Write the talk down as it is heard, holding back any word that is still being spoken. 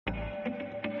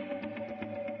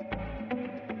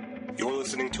You're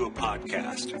listening to a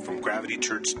podcast from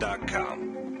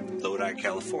GravityChurch.com, Lodi,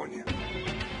 California.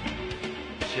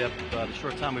 The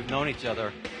short time we've known each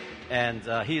other, and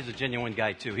he is a genuine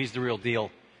guy too. He's the real deal.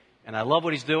 And I love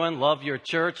what he's doing, love your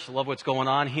church, love what's going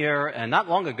on here. And not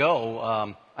long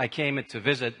ago, I came in to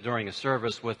visit during a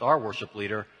service with our worship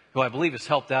leader, who I believe has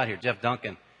helped out here, Jeff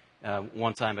Duncan,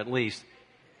 one time at least,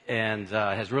 and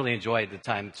has really enjoyed the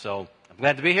time. So I'm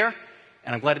glad to be here,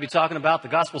 and I'm glad to be talking about the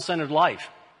gospel-centered life.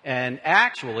 And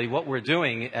actually, what we're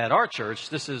doing at our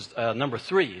church, this is number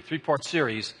three-part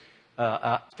series,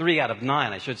 3 out of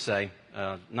 9, I should say,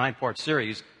 9-part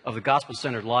series of the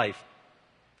gospel-centered life.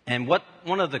 And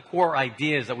one of the core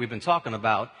ideas that we've been talking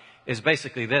about is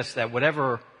basically this, that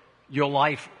whatever your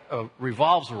life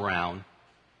revolves around,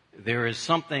 there is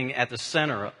something at the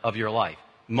center of your life.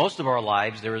 Most of our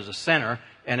lives, there is a center,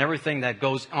 and everything that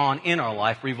goes on in our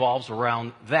life revolves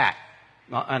around that.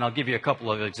 And I'll give you a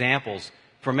couple of examples.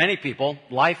 For many people,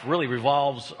 life really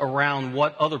revolves around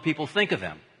what other people think of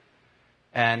them.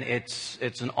 And it's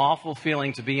an awful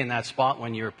feeling to be in that spot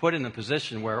when you're put in a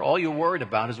position where all you're worried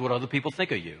about is what other people think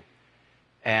of you.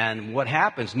 And what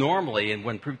happens normally, and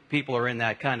when people are in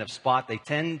that kind of spot, they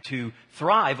tend to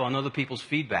thrive on other people's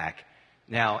feedback.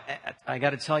 Now, I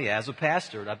got to tell you, as a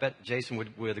pastor, and I bet Jason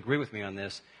would agree with me on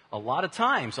this, a lot of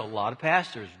times, a lot of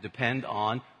pastors depend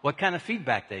on what kind of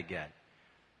feedback they get.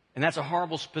 And that's a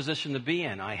horrible position to be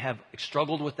in. I have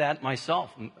struggled with that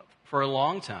myself for a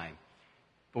long time.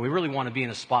 But we really want to be in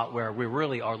a spot where we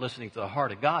really are listening to the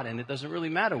heart of God, and it doesn't really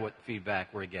matter what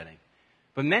feedback we're getting.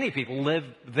 But many people live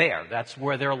there. That's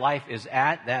where their life is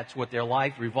at. That's what their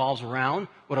life revolves around,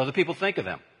 what other people think of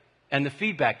them, and the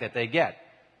feedback that they get.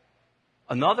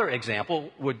 Another example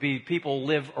would be people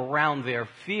live around their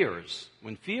fears.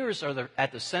 When fears are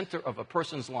at the center of a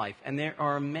person's life, and there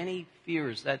are many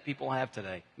fears that people have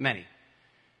today, many.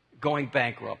 Going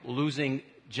bankrupt, losing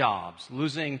jobs,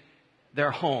 losing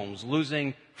their homes,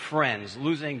 losing friends,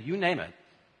 losing, you name it.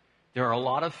 There are a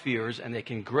lot of fears, and they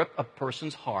can grip a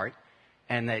person's heart,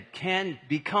 and that can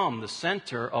become the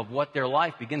center of what their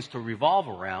life begins to revolve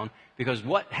around, because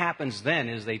what happens then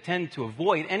is they tend to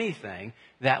avoid anything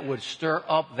that would stir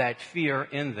up that fear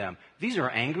in them. These are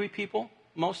angry people,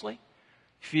 mostly.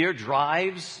 Fear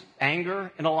drives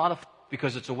anger in a lot of,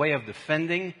 because it's a way of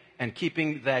defending and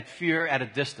keeping that fear at a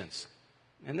distance.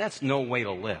 And that's no way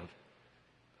to live.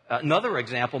 Another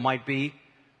example might be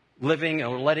living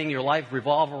or letting your life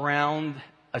revolve around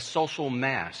a social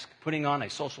mask, putting on a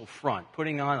social front,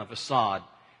 putting on a facade,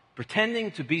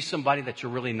 pretending to be somebody that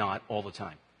you're really not all the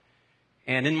time.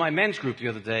 And in my men's group the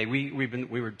other day, we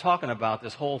were talking about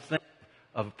this whole thing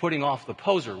of putting off the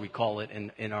poser, we call it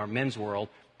in our men's world,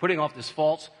 putting off this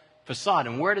false facade.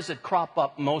 And where does it crop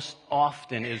up most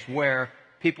often is where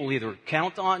people either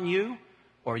count on you,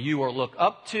 or you are looked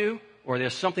up to, or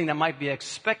there's something that might be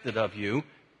expected of you.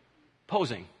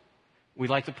 Posing. We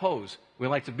like to pose. We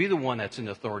like to be the one that's in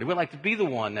authority. We like to be the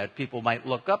one that people might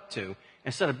look up to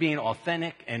instead of being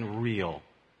authentic and real.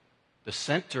 The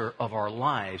center of our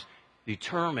lives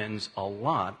determines a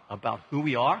lot about who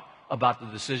we are, about the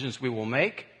decisions we will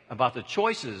make, about the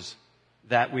choices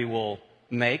that we will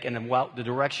make, and about the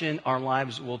direction our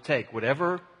lives will take.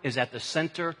 Whatever is at the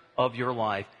center of your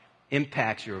life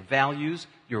impacts your values,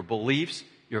 your beliefs,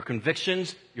 your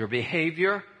convictions, your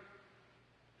behavior.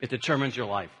 It determines your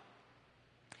life.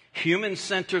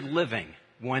 Human-centered living,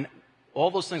 when all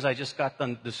those things I just got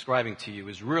done describing to you,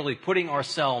 is really putting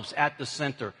ourselves at the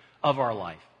center of our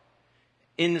life,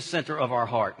 in the center of our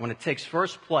heart. When it takes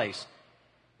first place,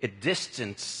 it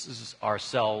distances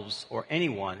ourselves, or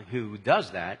anyone who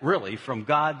does that, really, from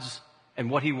God's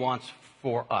and what He wants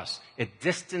for us. It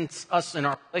distances us in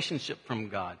our relationship from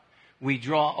God. We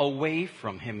draw away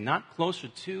from Him, not closer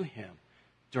to Him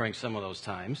during some of those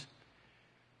times.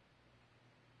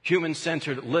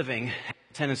 Human-centered living has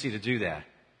a tendency to do that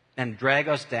and drag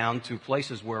us down to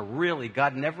places where really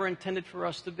God never intended for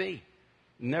us to be.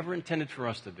 Never intended for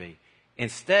us to be.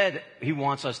 Instead, He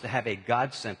wants us to have a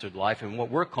God-centered life and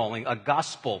what we're calling a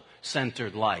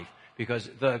gospel-centered life, because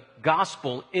the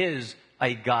gospel is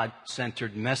a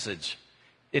God-centered message.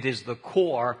 It is the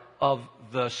core of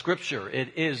the Scripture.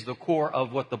 It is the core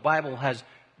of what the Bible has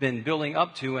been building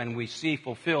up to, and we see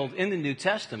fulfilled in the New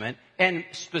Testament, and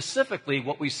specifically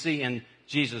what we see in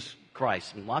Jesus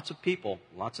Christ. And lots of people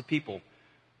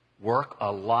work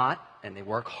a lot, and they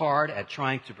work hard at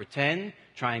trying to pretend,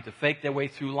 trying to fake their way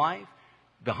through life,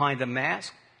 behind a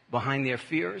mask, behind their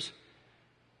fears.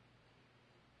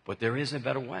 But there is a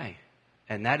better way.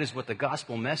 And that is what the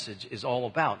gospel message is all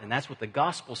about. And that's what the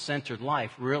gospel-centered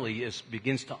life really is,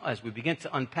 as we begin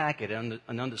to unpack it and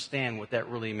understand what that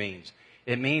really means.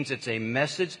 It means it's a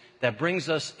message that brings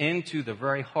us into the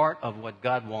very heart of what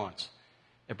God wants.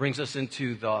 It brings us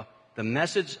into the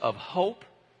message of hope,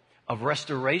 of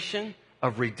restoration,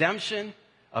 of redemption,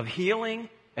 of healing,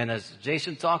 and as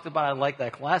Jason talked about, I like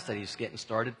that class that he's getting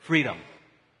started, freedom.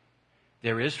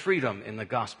 There is freedom in the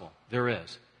gospel. There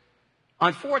is.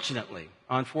 Unfortunately,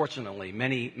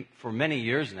 for many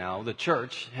years now, the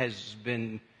church has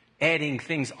been adding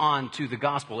things on to the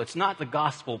gospel. It's not the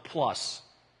gospel plus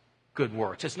good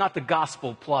works. It's not the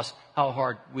gospel plus how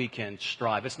hard we can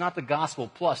strive. It's not the gospel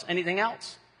plus anything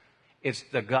else. It's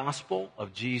the gospel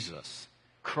of Jesus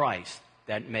Christ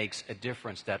that makes a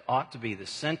difference, that ought to be the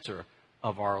center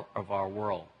of our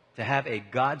world. To have a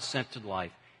God-centered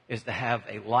life is to have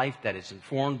a life that is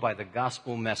informed by the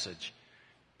gospel message.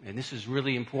 And this is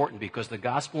really important because the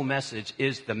gospel message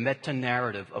is the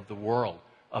meta-narrative of the world,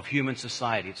 of human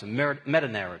society. It's a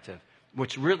meta-narrative,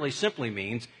 which really simply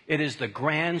means it is the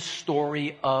grand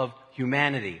story of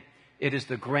humanity. It is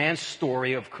the grand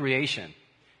story of creation.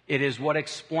 It is what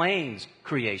explains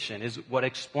creation, is what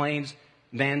explains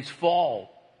man's fall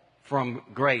from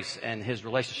grace and his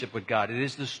relationship with God. It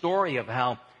is the story of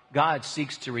how God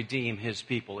seeks to redeem his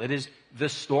people. It is the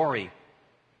story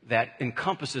that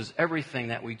encompasses everything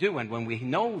that we do. And when we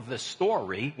know the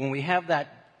story, when we have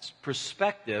that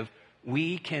perspective,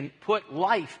 we can put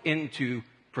life into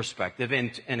perspective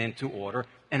and into order,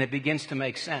 and it begins to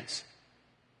make sense.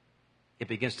 It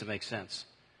begins to make sense.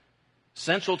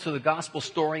 Central to the gospel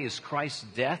story is Christ's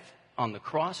death on the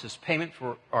cross, his payment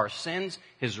for our sins,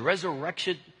 his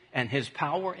resurrection and his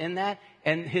power in that,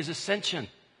 and his ascension.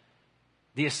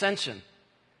 The ascension.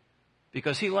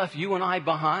 Because he left you and I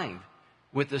behind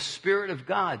with the Spirit of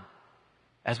God.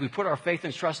 As we put our faith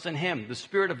and trust in him, the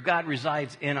Spirit of God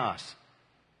resides in us,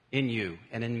 in you,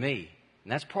 and in me.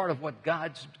 And that's part of what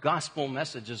God's gospel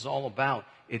message is all about.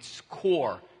 It's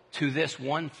core to this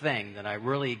one thing that I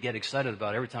really get excited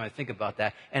about every time I think about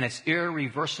that, and it's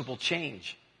irreversible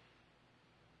change.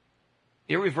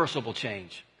 Irreversible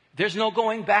change. There's no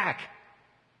going back.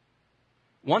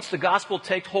 Once the gospel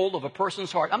takes hold of a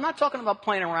person's heart, I'm not talking about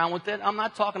playing around with it. I'm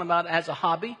not talking about it as a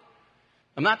hobby.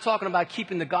 I'm not talking about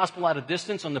keeping the gospel at a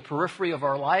distance on the periphery of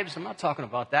our lives. I'm not talking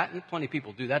about that, and plenty of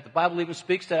people do that. The Bible even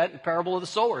speaks to that in the parable of the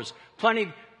sowers. Plenty of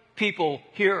people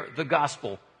hear the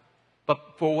gospel,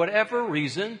 but for whatever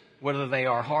reason, whether they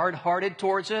are hard-hearted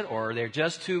towards it, or they're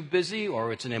just too busy,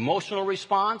 or it's an emotional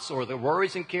response, or the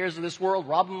worries and cares of this world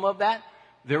rob them of that,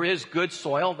 there is good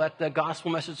soil that the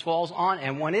gospel message falls on,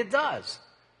 and when it does,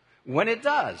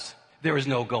 there is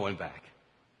no going back.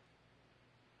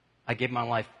 I gave my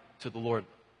life to the Lord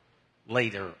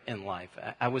later in life.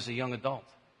 I was a young adult,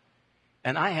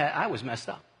 and I was messed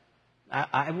up.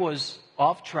 I was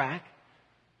off track.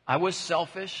 I was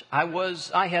selfish.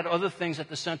 I had other things at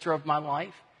the center of my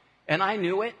life, and I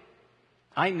knew it.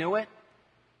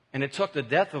 And it took the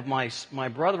death of my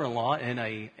brother-in-law in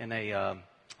a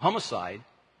homicide,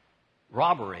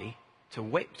 robbery,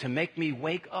 to make me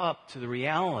wake up to the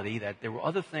reality that there were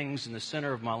other things in the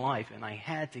center of my life, and I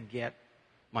had to get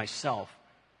myself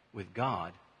with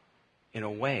God in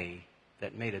a way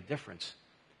that made a difference.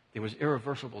 There was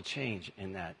irreversible change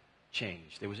in that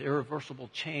change. There was irreversible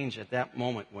change at that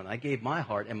moment when I gave my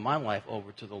heart and my life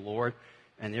over to the Lord,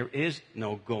 and there is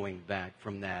no going back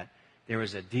from that. There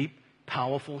is a deep,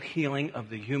 powerful healing of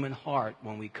the human heart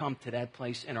when we come to that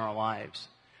place in our lives.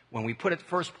 When we put it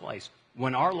first place,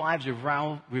 when our lives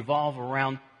revolve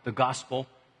around the gospel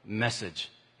message,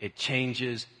 it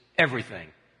changes everything.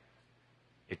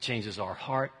 It changes our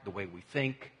heart, the way we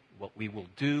think, what we will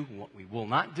do, what we will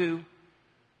not do,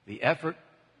 the effort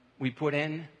we put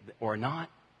in or not.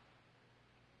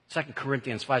 2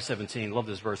 Corinthians 5:17, love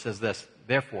this verse, says this,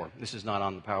 therefore, this is not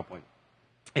on the PowerPoint,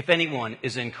 if anyone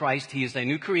is in Christ, he is a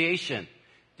new creation.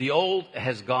 The old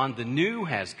has gone, the new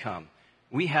has come.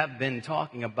 We have been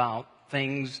talking about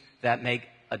things that make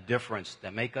a difference,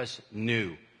 that make us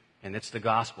new, and it's the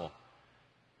gospel.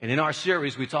 And in our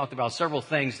series, we talked about several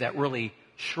things that really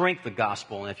shrink the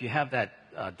gospel. And if you have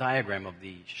that diagram of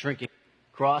the shrinking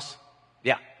cross,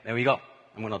 yeah, there we go.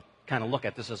 I'm going to kind of look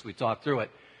at this as we talk through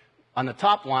it. On the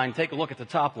top line, take a look at the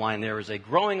top line. There is a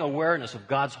growing awareness of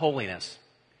God's holiness.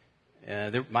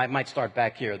 I might start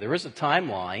back here. There is a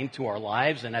timeline to our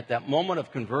lives, and at that moment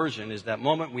of conversion is that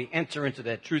moment we enter into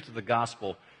that truth of the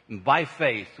gospel. And by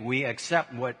faith, we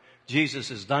accept what Jesus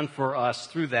has done for us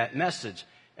through that message,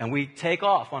 and we take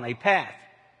off on a path,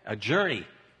 a journey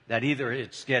that either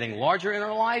it's getting larger in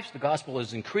our lives, the gospel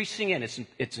is increasing in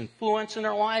its influence in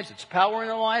our lives, its power in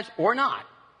our lives, or not.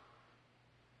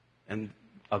 And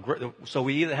so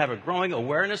we either have a growing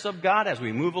awareness of God as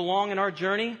we move along in our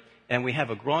journey, and we have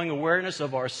a growing awareness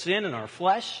of our sin and our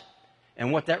flesh,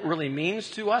 and what that really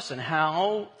means to us, and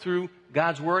how through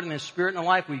God's Word and His Spirit in our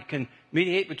life we can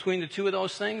mediate between the two of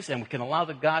those things, and we can allow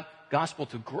the gospel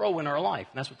to grow in our life.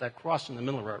 And that's what that cross in the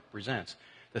middle represents.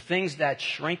 The things that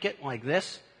shrink it like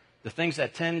this, the things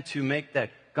that tend to make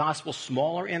that gospel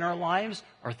smaller in our lives,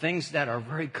 are things that are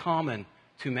very common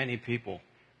to many people.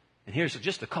 And here's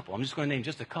just a couple. I'm just going to name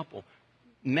just a couple.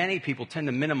 Many people tend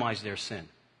to minimize their sin.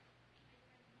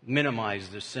 Minimize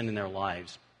their sin in their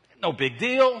lives. No big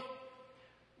deal.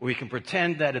 We can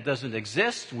pretend that it doesn't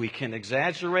exist. We can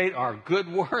exaggerate our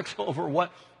good works over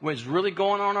what was really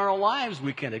going on in our lives.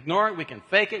 We can ignore it. We can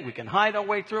fake it. We can hide our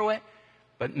way through it.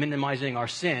 But minimizing our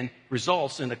sin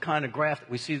results in the kind of graph that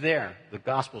we see there, the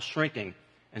gospel shrinking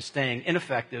and staying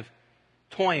ineffective,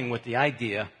 toying with the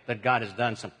idea that God has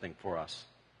done something for us.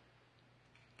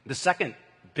 The second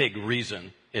big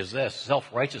reason is this: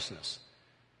 self-righteousness.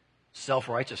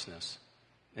 Self-righteousness.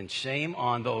 And shame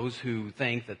on those who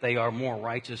think that they are more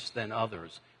righteous than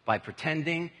others by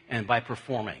pretending and by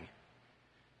performing.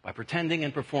 By pretending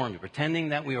and performing. Pretending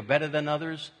that we are better than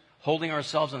others, holding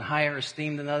ourselves in higher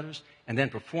esteem than others, and then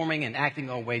performing and acting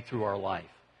our way through our life.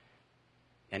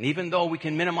 And even though we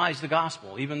can minimize the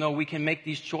gospel, even though we can make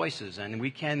these choices and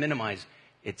we can minimize,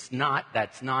 that's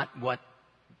not what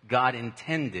God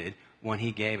intended when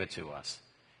He gave it to us.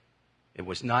 It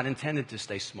was not intended to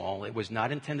stay small. It was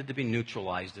not intended to be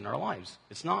neutralized in our lives.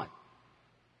 It's not.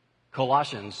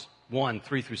 Colossians 1,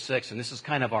 3 through 6, and this is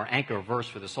kind of our anchor verse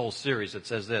for this whole series. It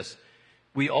says this: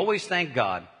 "We always thank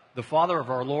God, the Father of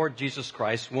our Lord Jesus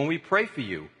Christ, when we pray for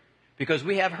you, because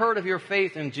we have heard of your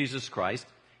faith in Jesus Christ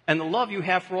and the love you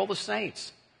have for all the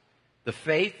saints. The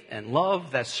faith and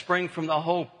love that spring from the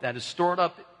hope that is stored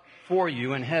up for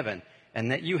you in heaven,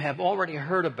 and that you have already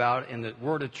heard about in the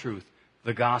word of truth,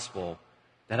 the gospel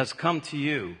that has come to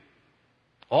you.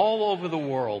 All over the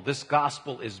world, this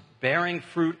gospel is bearing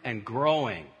fruit and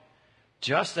growing,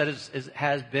 just as it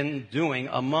has been doing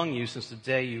among you since the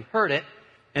day you heard it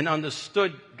and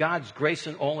understood God's grace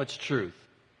in all its truth."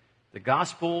 The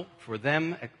gospel for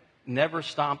them never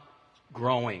stopped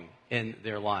growing in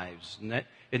their lives.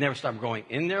 It never stopped growing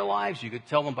in their lives. You could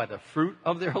tell them by the fruit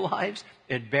of their lives.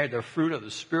 It bare the fruit of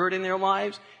the Spirit in their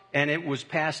lives, and it was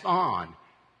passed on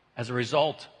as a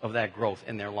result of that growth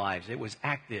in their lives. It was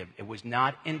active. It was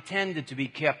not intended to be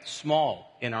kept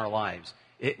small in our lives.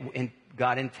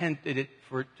 God intended it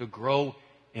to grow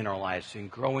in our lives, to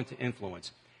grow into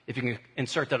influence. If you can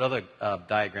insert that other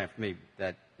diagram for me,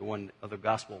 the one of the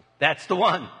gospel. That's the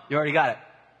one. You already got it.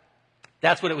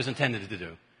 That's what it was intended to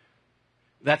do.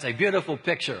 That's a beautiful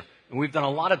picture. And we've done a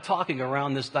lot of talking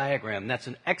around this diagram. That's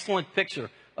an excellent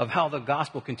picture of how the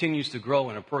gospel continues to grow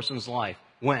in a person's life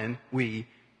when we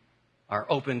are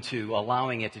open to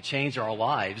allowing it to change our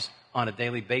lives on a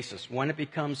daily basis. When it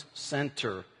becomes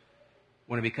center,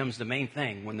 when it becomes the main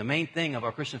thing, when the main thing of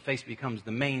our Christian faith becomes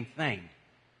the main thing,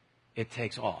 it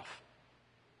takes off.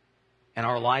 And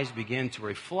our lives begin to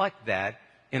reflect that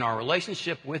in our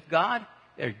relationship with God.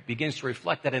 It begins to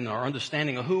reflect that in our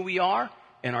understanding of who we are,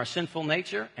 in our sinful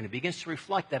nature, and it begins to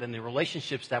reflect that in the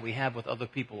relationships that we have with other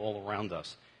people all around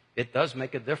us. It does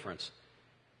make a difference.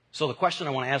 So the question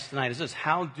I want to ask tonight is this: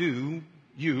 how do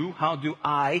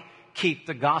I keep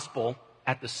the gospel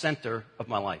at the center of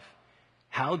my life?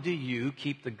 How do you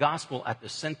keep the gospel at the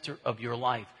center of your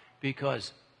life?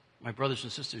 Because, my brothers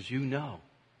and sisters, you know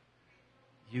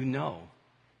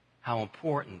how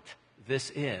important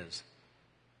this is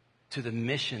to the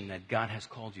mission that God has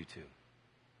called you to.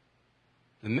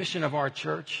 The mission of our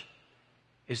church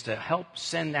is to help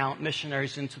send out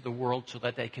missionaries into the world so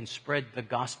that they can spread the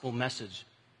gospel message.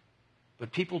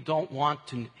 But people don't want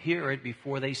to hear it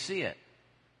before they see it.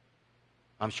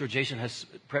 I'm sure Jason has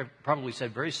probably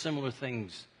said very similar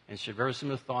things and shared very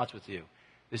similar thoughts with you.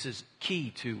 This is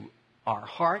key to our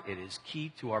heart. It is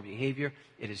key to our behavior.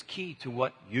 It is key to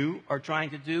what you are trying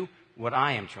to do, what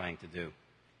I am trying to do.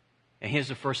 And here's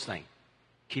the first thing: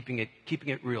 keeping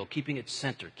it real, keeping it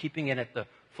centered, keeping it at the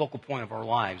focal point of our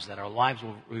lives, that our lives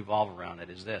will revolve around it,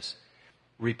 is this: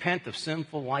 repent of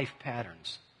sinful life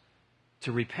patterns.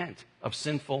 To repent of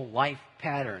sinful life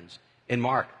patterns. In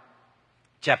Mark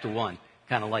chapter 1,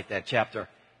 kind of like that chapter,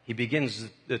 he begins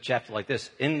the chapter like this: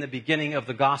 in the beginning of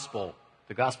the gospel,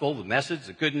 the message,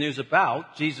 the good news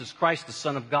about Jesus Christ, the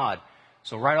Son of God.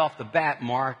 So right off the bat,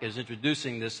 Mark is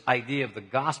introducing this idea of the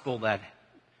gospel that,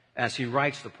 as he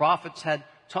writes, the prophets had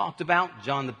talked about.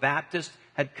 John the Baptist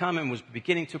had come and was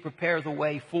beginning to prepare the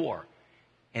way for.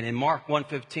 And in Mark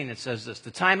 1:15 it says this,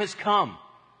 the time has come.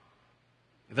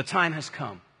 The time has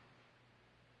come.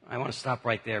 I want to stop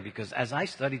right there because as I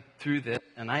studied through this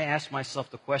and I asked myself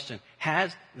the question,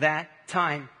 has that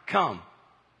time come?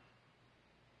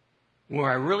 Where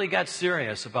I really got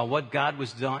serious about what God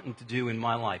was wanting to do in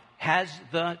my life. Has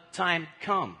the time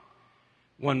come?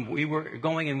 When we were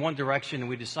going in one direction and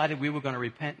we decided we were going to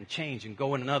repent and change and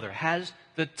go in another. Has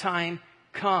the time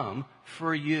come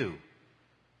for you?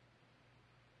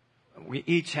 We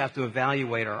each have to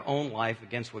evaluate our own life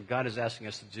against what God is asking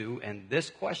us to do. And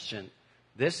this question,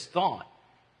 this thought,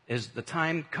 is the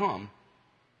time come?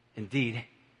 Indeed,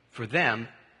 for them,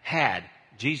 had.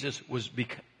 Jesus was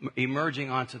emerging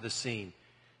onto the scene.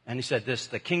 And he said this,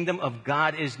 the kingdom of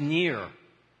God is near.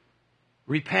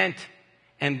 Repent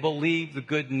and believe the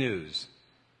good news.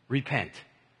 Repent.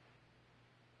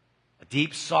 A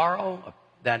deep sorrow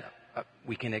that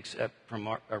we can accept from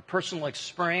our personal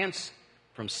experience,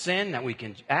 from sin, that we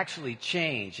can actually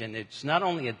change. And it's not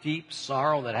only a deep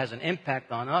sorrow that has an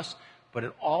impact on us, but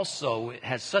it also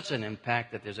has such an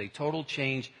impact that there's a total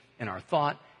change in our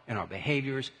thought, in our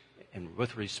behaviors, and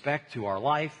with respect to our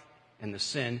life and the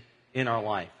sin in our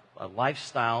life. A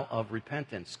lifestyle of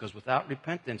repentance. Because without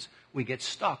repentance, we get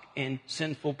stuck in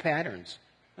sinful patterns.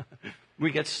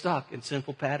 We get stuck in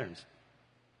sinful patterns.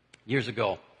 Years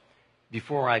ago,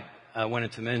 before I went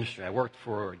into ministry, I worked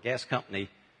for a gas company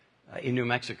in New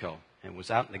Mexico and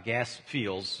was out in the gas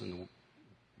fields in the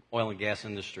oil and gas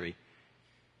industry.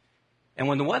 And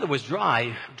when the weather was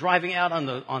dry, driving out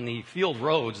on the field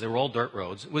roads, they were all dirt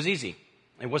roads, it was easy.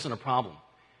 It wasn't a problem.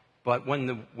 But when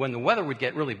the weather would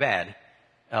get really bad,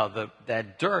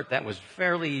 that dirt that was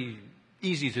fairly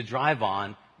easy to drive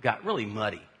on got really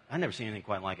muddy. I never seen anything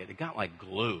quite like it. It got like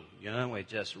glue, it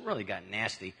just really got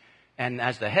nasty. And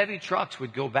as the heavy trucks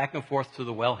would go back and forth to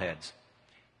the wellheads,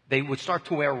 they would start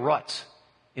to wear ruts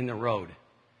in the road.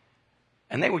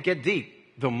 And they would get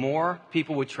deep. The more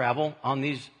people would travel on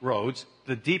these roads,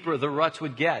 the deeper the ruts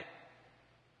would get.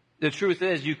 The truth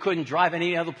is, you couldn't drive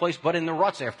any other place but in the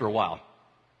ruts after a while.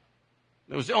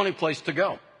 It was the only place to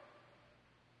go.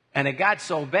 And it got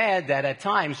so bad that at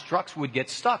times trucks would get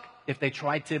stuck if they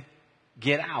tried to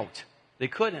get out. They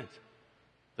couldn't.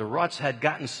 The ruts had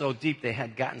gotten so deep, they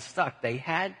had gotten stuck. They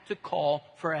had to call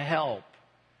for help.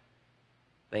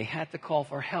 They had to call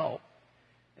for help.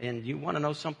 And you want to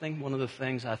know something? One of the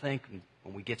things I think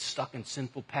when we get stuck in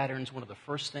sinful patterns, one of the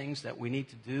first things that we need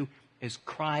to do is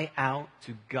cry out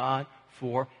to God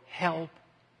for help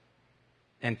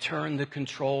and turn the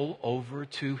control over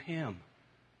to Him.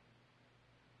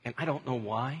 And I don't know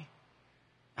why.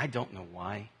 I don't know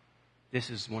why. This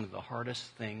is one of the hardest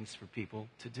things for people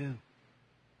to do.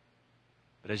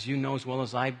 But as you know as well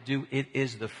as I do, it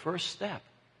is the first step,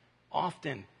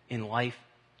 often in life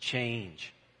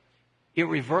change.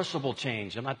 Irreversible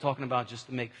change. I'm not talking about just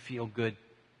to make feel good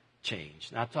change.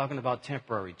 Not talking about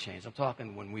temporary change. I'm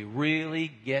talking when we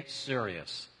really get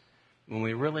serious. When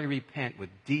we really repent with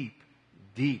deep,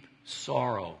 deep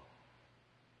sorrow.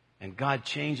 And God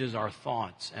changes our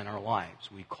thoughts and our lives.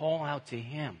 We call out to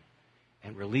Him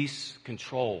and release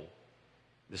control.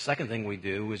 The second thing we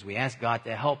do is we ask God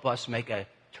to help us make a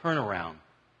turnaround.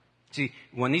 See,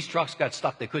 when these trucks got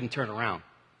stuck, they couldn't turn around.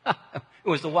 It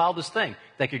was the wildest thing.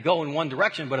 They could go in one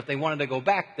direction, but if they wanted to go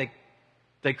back,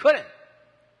 they couldn't.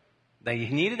 They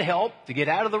needed help to get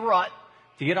out of the rut,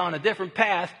 to get on a different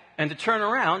path, and to turn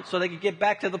around so they could get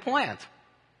back to the plant.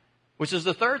 Which is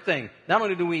the third thing. Not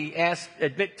only do we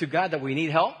admit to God that we need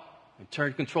help and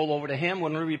turn control over to Him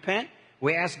when we repent,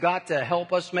 we ask God to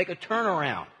help us make a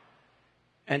turnaround.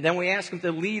 And then we ask Him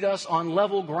to lead us on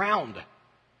level ground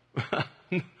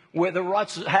where the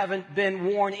ruts haven't been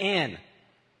worn in.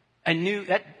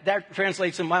 That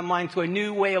translates in my mind to a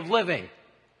new way of living,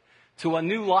 to a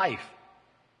new life.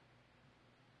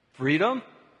 Freedom,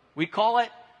 we call it.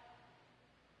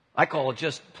 I call it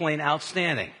just plain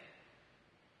outstanding.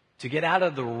 To get out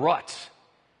of the ruts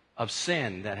of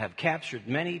sin that have captured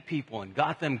many people and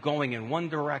got them going in one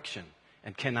direction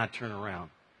and cannot turn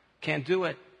around. Can't do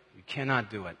it. You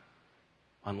cannot do it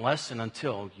unless and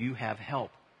until you have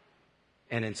help.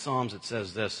 And in Psalms it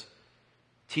says this,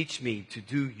 teach me to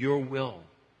do your will,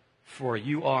 for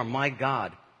you are my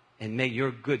God, and may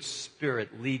your good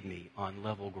spirit lead me on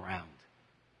level ground.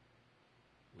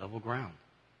 Level ground.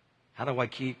 How do I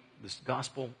keep this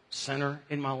gospel center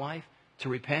in my life? To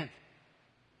repent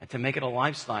and to make it a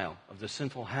lifestyle of the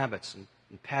sinful habits and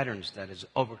patterns that has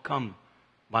overcome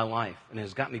my life and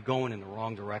has got me going in the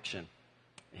wrong direction.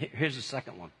 Here's the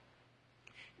second one.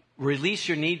 Release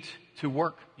your need to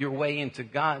work your way into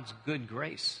God's good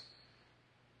grace.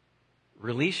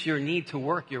 Release your need to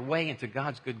work your way into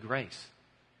God's good grace.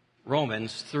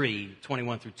 Romans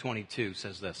 3:21 through 22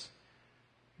 says this.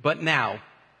 But now,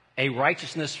 a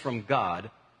righteousness from God,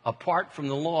 apart from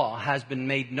the law, has been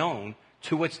made known,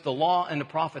 to which the law and the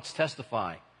prophets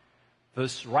testify.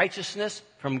 This righteousness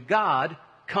from God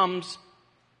comes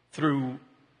through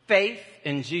faith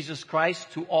in Jesus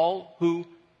Christ to all who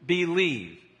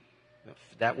believe.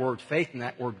 That word faith and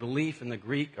that word belief in the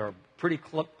Greek are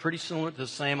pretty similar to the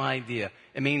same idea.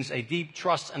 It means a deep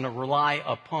trust and a rely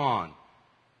upon.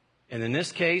 And in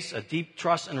this case, a deep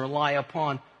trust and rely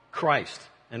upon Christ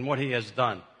and what he has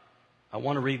done. I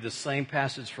want to read the same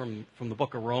passage from the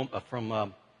book of Rome,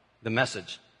 from the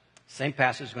Message. Same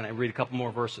passage. I'm going to read a couple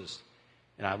more verses.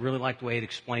 And I really like the way it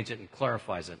explains it and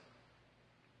clarifies it.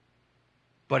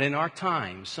 But in our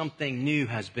time, something new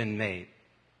has been made.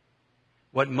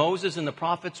 What Moses and the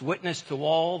prophets witnessed to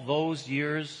all those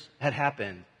years had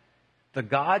happened. The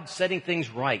God setting things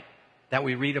right that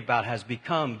we read about has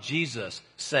become Jesus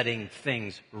setting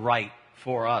things right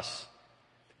for us.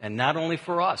 And not only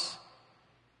for us,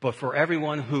 but for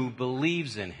everyone who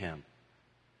believes in him.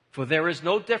 For there is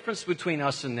no difference between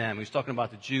us and them. He's talking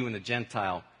about the Jew and the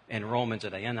Gentile, and Romans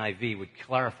at the NIV would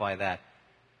clarify that.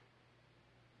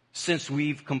 Since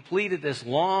we've completed this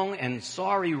long and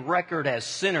sorry record as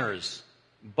sinners,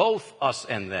 both us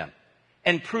and them,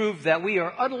 and proved that we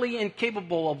are utterly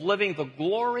incapable of living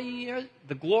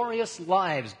the glorious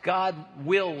lives God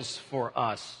wills for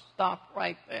us. Stop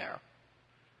right there.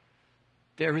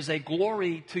 There is a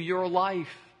glory to your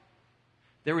life.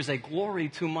 There is a glory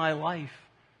to my life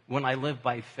when I live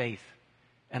by faith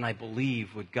and I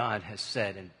believe what God has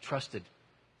said and trusted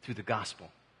through the gospel.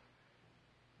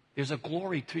 There's a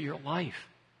glory to your life,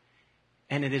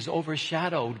 and it is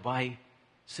overshadowed by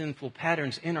sinful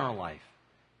patterns in our life.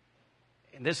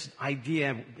 And this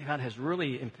idea, God has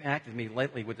really impacted me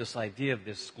lately with this idea of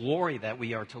this glory that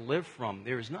we are to live from.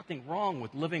 There is nothing wrong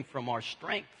with living from our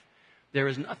strength. There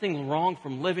is nothing wrong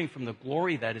from living from the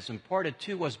glory that is imparted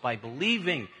to us by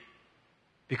believing,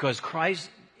 because Christ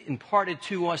imparted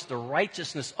to us the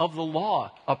righteousness of the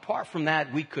law. Apart from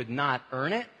that, we could not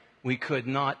earn it. We could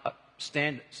not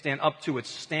stand up to its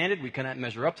standard. We cannot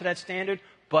measure up to that standard.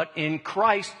 But in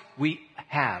Christ, we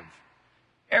have.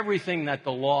 Everything that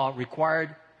the law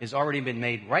required has already been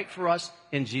made right for us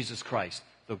in Jesus Christ.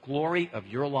 The glory of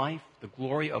your life, the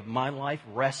glory of my life,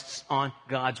 rests on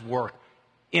God's work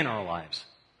in our lives.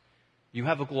 You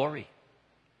have a glory.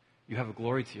 You have a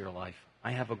glory to your life.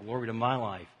 I have a glory to my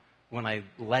life when I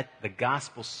let the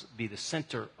gospel be the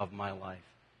center of my life.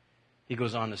 He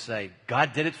goes on to say,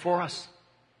 God did it for us.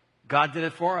 God did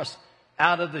it for us.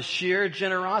 Out of the sheer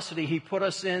generosity, he put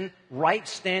us in right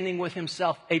standing with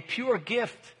himself. A pure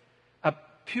gift. A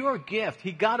pure gift.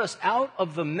 He got us out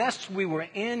of the mess we were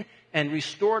in and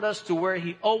restored us to where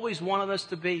he always wanted us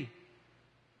to be.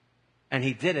 And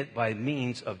he did it by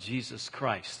means of Jesus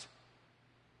Christ.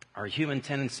 Our human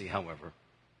tendency, however,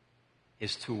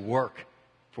 is to work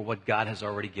for what God has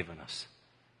already given us.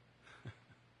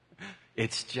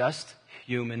 It's just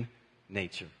human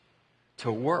nature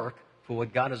to work for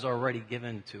what God has already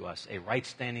given to us, a right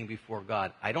standing before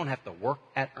God. I don't have to work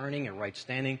at earning a right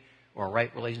standing or a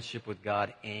right relationship with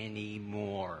God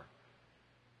anymore.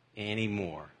 And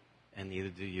neither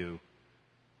do you.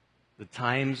 The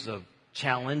times of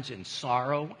challenge and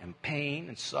sorrow and pain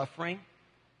and suffering,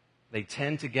 they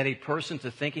tend to get a person to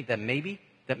thinking that maybe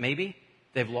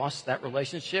they've lost that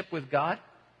relationship with God.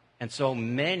 And so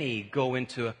many go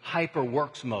into hyper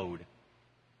works mode.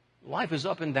 Life is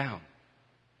up and down.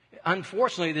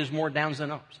 Unfortunately, there's more downs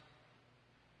than ups.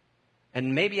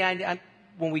 And maybe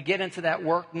when we get into that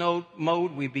work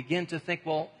mode, we begin to think,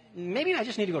 well, maybe I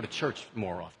just need to go to church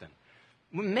more often.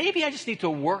 Maybe I just need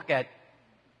to work at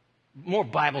more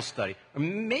Bible study. Or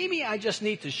maybe I just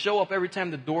need to show up every time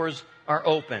the doors are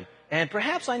open. And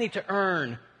perhaps I need to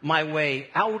earn my way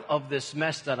out of this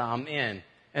mess that I'm in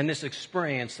and this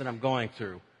experience that I'm going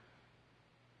through.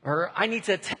 Or I need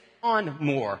to take on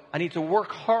more. I need to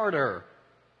work harder.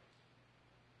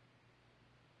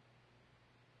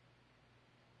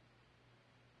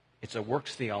 It's a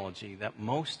works theology that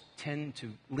most tend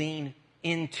to lean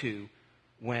into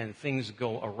when things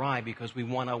go awry because we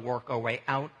want to work our way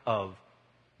out of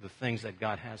the things that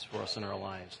God has for us in our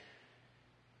lives.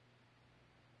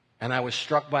 And I was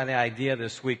struck by the idea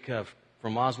this week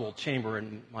from Oswald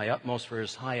Chamberlain, my utmost for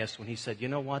his highest, when he said, you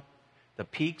know what? The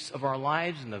peaks of our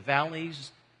lives and the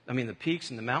valleys, the peaks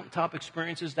and the mountaintop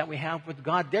experiences that we have with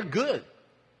God, they're good.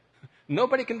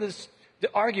 Nobody can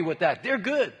argue with that. They're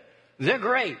good. They're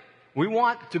great. We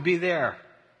want to be there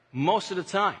most of the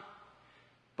time.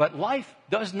 But life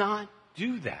does not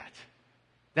do that.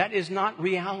 That is not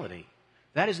reality.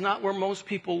 That is not where most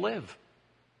people live.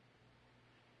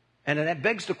 And that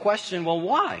begs the question, well,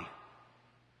 why?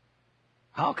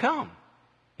 How come?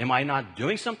 Am I not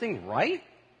doing something right?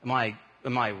 Am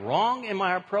I wrong in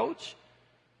my approach?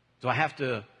 Do I have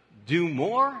to do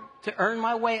more to earn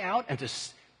my way out? And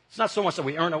it's not so much that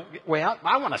we earn a way out, but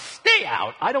I want to stay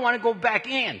out. I don't want to go back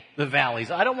in the valleys.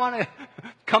 I don't want to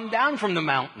come down from the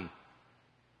mountain.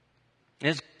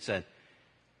 As I said,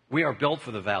 we are built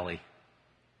for the valley,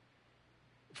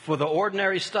 for the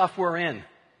ordinary stuff we're in.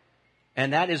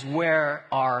 And that is where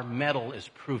our mettle is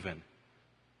proven.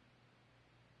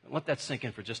 Let that sink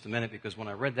in for just a minute, because when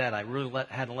I read that, I really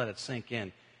had to let it sink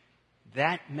in.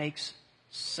 That makes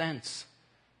sense.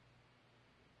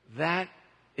 That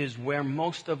is where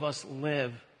most of us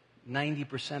live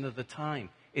 90% of the time.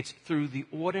 It's through the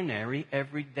ordinary,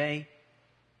 everyday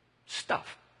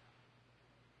stuff.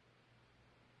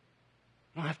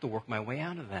 I don't have to work my way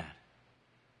out of that.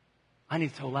 I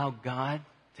need to allow God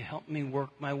to help me work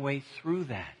my way through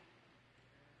that.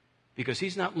 Because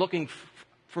He's not looking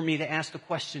for me to ask the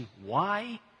question,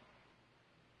 why?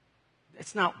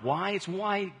 It's not why, it's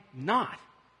why not.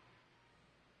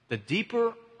 The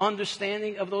deeper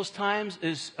understanding of those times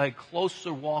is a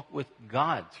closer walk with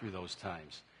God through those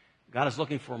times. God is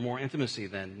looking for more intimacy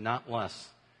then, not less.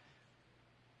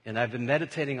 And I've been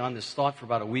meditating on this thought for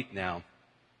about a week now,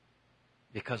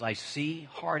 because I see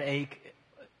heartache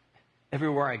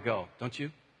everywhere I go, don't you?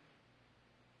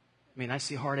 I mean, I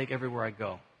see heartache everywhere I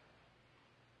go.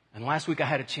 And last week I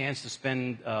had a chance to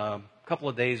spend a couple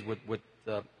of days with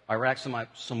Iraq,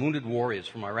 some wounded warriors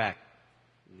from Iraq,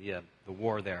 the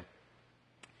war there.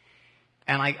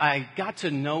 And I got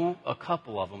to know a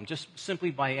couple of them just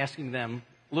simply by asking them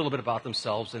a little bit about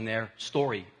themselves and their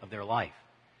story of their life.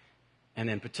 And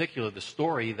in particular, the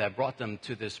story that brought them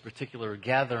to this particular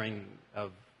gathering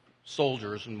of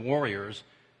soldiers and warriors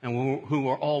and who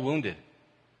were all wounded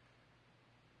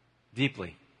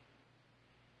deeply.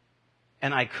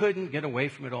 And I couldn't get away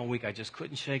from it all week. I just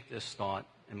couldn't shake this thought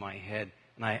in my head.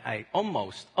 And I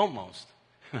almost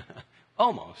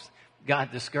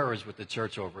got discouraged with the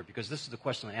church over it, because this is the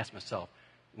question I asked myself.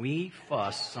 We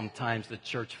fuss, sometimes the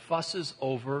church fusses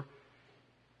over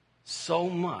so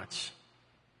much.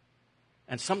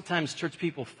 And sometimes church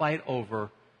people fight over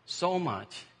so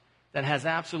much that has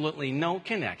absolutely no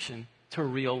connection to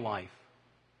real life.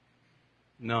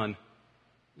 None.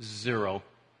 Zero.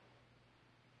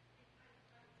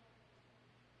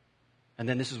 And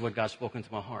then this is what God spoke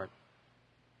into my heart.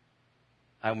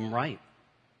 I'm right.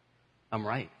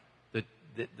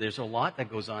 There's a lot that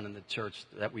goes on in the church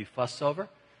that we fuss over.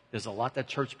 There's a lot that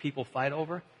church people fight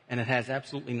over, and it has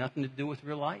absolutely nothing to do with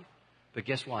real life. But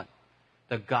guess what?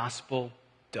 The gospel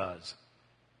does.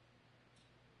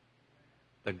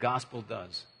 The gospel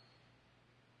does.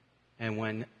 And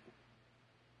when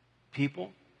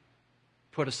people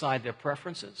put aside their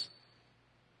preferences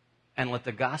and let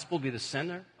the gospel be the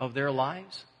center of their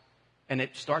lives, and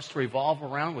it starts to revolve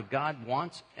around what God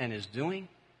wants and is doing,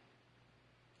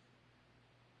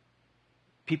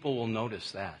 people will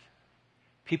notice that.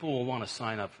 People will want to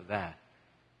sign up for that.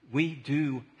 We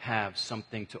do have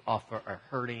something to offer a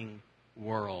hurting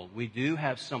world. We do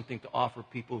have something to offer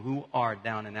people who are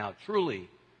down and out, truly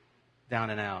down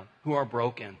and out, who are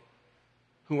broken,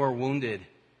 who are wounded,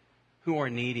 who are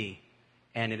needy.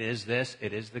 And it is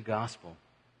the gospel.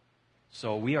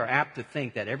 So we are apt to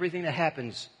think that everything that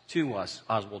happens to us,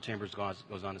 Oswald Chambers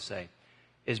goes on to say,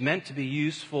 is meant to be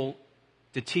useful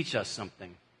to teach us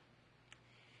something.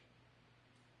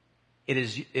 It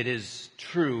is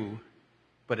true,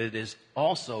 but it is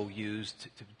also used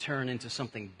to turn into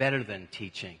something better than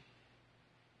teaching,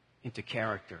 into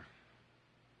character,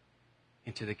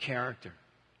 into the character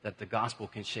that the gospel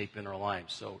can shape in our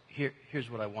lives. So here's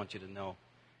what I want you to know.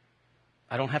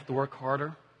 I don't have to work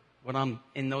harder when I'm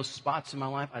in those spots in my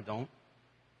life. I don't.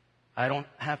 I don't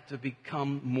have to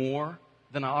become more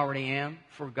than I already am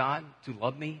for God to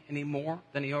love me any more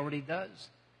than He already does.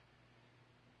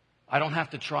 I don't have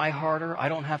to try harder. I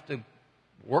don't have to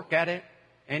work at it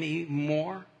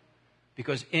anymore,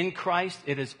 because in Christ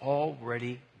it is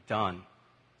already done.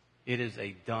 It is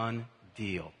a done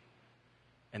deal.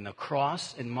 And the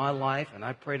cross in my life, and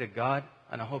I pray to God,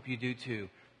 and I hope you do too,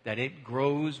 that it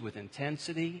grows with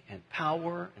intensity and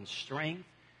power and strength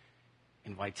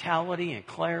and vitality and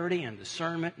clarity and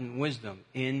discernment and wisdom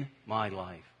in my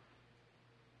life.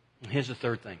 And here's the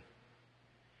third thing.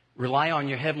 Rely on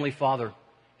your Heavenly Father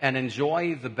and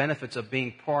enjoy the benefits of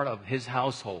being part of His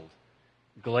household.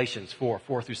 Galatians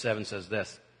 4:4-7 says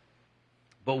this.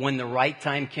 But when the right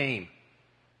time came,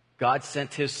 God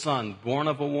sent His Son, born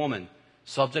of a woman,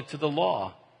 subject to the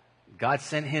law. God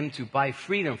sent him to buy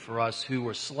freedom for us who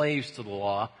were slaves to the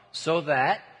law so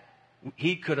that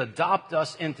he could adopt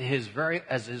us into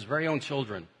as his very own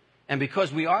children. And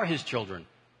because we are his children,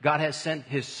 God has sent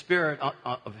his Spirit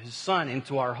of his Son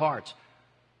into our hearts,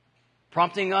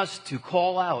 prompting us to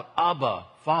call out, Abba,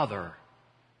 Father.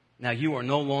 Now you are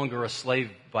no longer a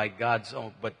slave but God's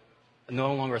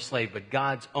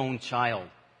own child.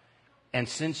 And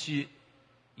since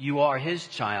you are his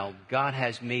child, God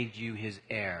has made you his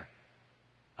heir.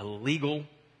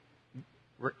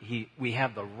 We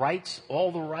have the rights,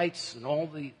 all the rights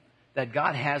and that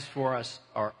God has for us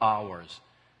are ours.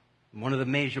 One of the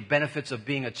major benefits of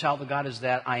being a child of God is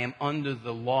that I am under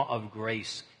the law of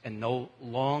grace and no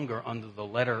longer under the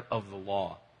letter of the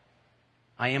law.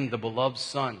 I am the beloved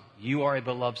son. You are a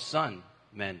beloved son,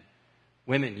 men.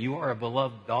 Women, you are a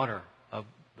beloved daughter of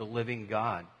the living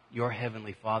God, your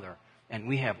heavenly Father. And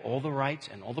we have all the rights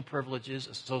and all the privileges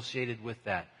associated with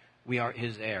that. We are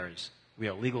his heirs. We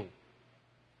are legal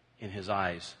in his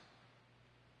eyes.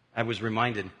 I was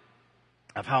reminded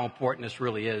of how important this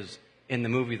really is in the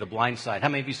movie The Blind Side. How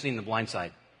many of you seen The Blind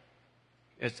Side?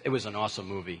 It was an awesome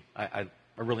movie. I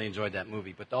really enjoyed that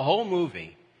movie. But the whole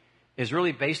movie is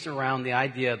really based around the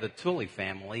idea of the Tully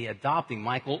family adopting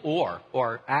Michael Orr,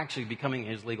 or actually becoming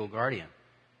his legal guardian,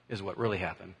 is what really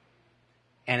happened.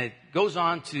 And it goes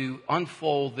on to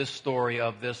unfold this story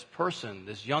of this person,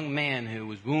 this young man who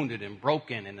was wounded and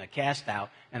broken and a cast out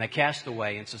and a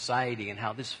castaway in society, and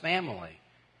how this family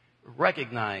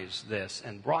recognized this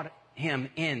and brought him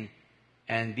in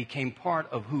and became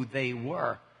part of who they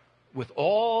were, with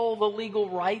all the legal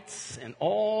rights and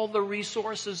all the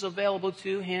resources available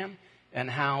to him, and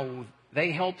how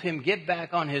they helped him get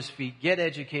back on his feet, get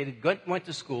educated, went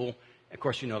to school. Of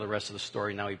course, you know the rest of the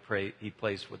story. Now he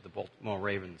plays with the Baltimore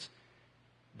Ravens.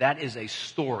 That is a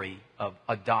story of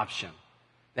adoption.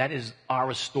 That is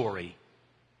our story.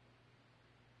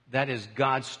 That is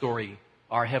God's story,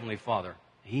 our Heavenly Father.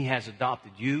 He has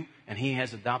adopted you, and he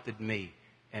has adopted me.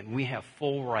 And we have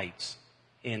full rights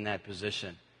in that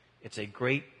position. It's a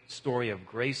great story of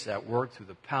grace at work through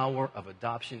the power of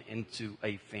adoption into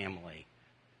a family.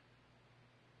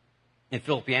 In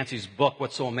Philip Yancey's book,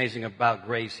 What's So Amazing About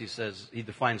Grace, he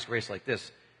defines grace like this.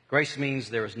 Grace means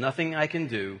there is nothing I can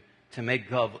do to make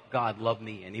God love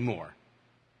me anymore.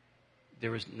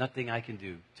 There is nothing I can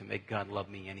do to make God love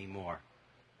me anymore.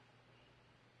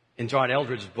 In John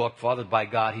Eldredge's book, Fathered by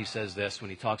God, he says this when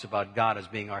he talks about God as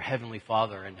being our Heavenly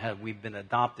Father and how we've been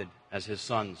adopted as his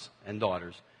sons and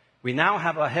daughters. We now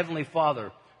have a Heavenly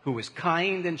Father who is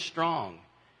kind and strong,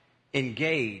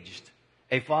 engaged,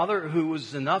 a Father who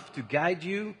is enough to guide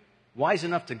you, wise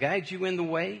enough to guide you in the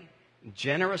way,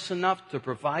 generous enough to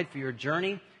provide for your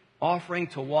journey, offering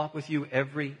to walk with you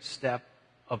every step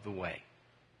of the way.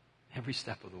 Every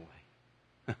step of the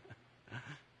way.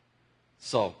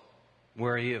 So,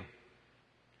 where are you?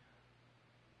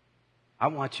 I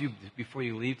want you, before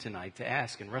you leave tonight, to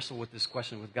ask and wrestle with this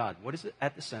question with God. What is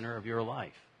at the center of your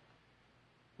life?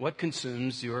 What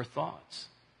consumes your thoughts?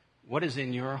 What is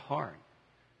in your heart?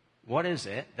 What is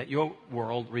it that your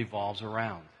world revolves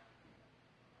around?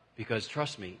 Because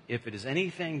trust me, if it is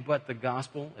anything but the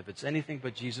gospel, if it's anything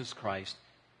but Jesus Christ,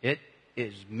 it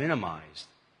is minimized.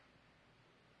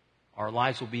 Our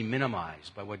lives will be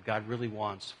minimized by what God really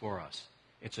wants for us.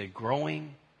 It's a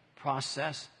growing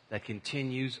process that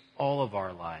continues all of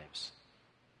our lives.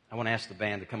 I want to ask the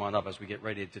band to come on up as we get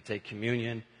ready to take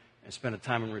communion and spend a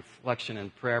time in reflection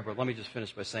and prayer. But let me just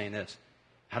finish by saying this.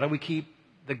 How do we keep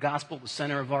the gospel at the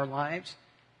center of our lives?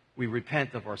 We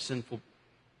repent of our sinful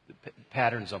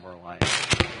patterns of our lives.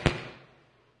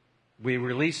 We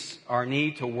release our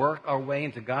need to work our way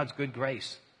into God's good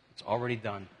grace. It's already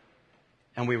done.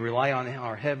 And we rely on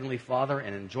our Heavenly Father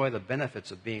and enjoy the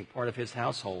benefits of being part of his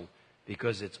household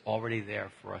because it's already there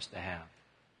for us to have.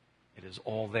 It is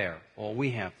all there. All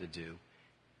we have to do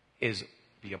is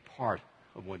be a part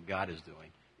of what God is doing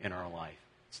in our life.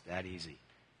 It's that easy.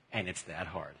 And it's that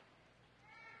hard.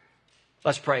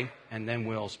 Let's pray, and then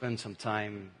we'll spend some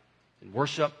time in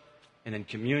worship and in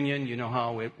communion. You know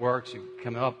how it works. You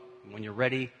come up when you're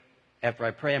ready. After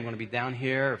I pray, I'm going to be down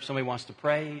here. If somebody wants to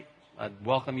pray, I'd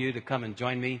welcome you to come and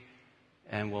join me,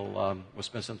 and we'll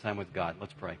spend some time with God.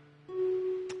 Let's pray.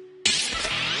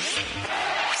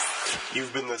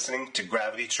 You've been listening to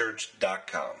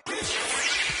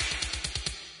GravityChurch.com.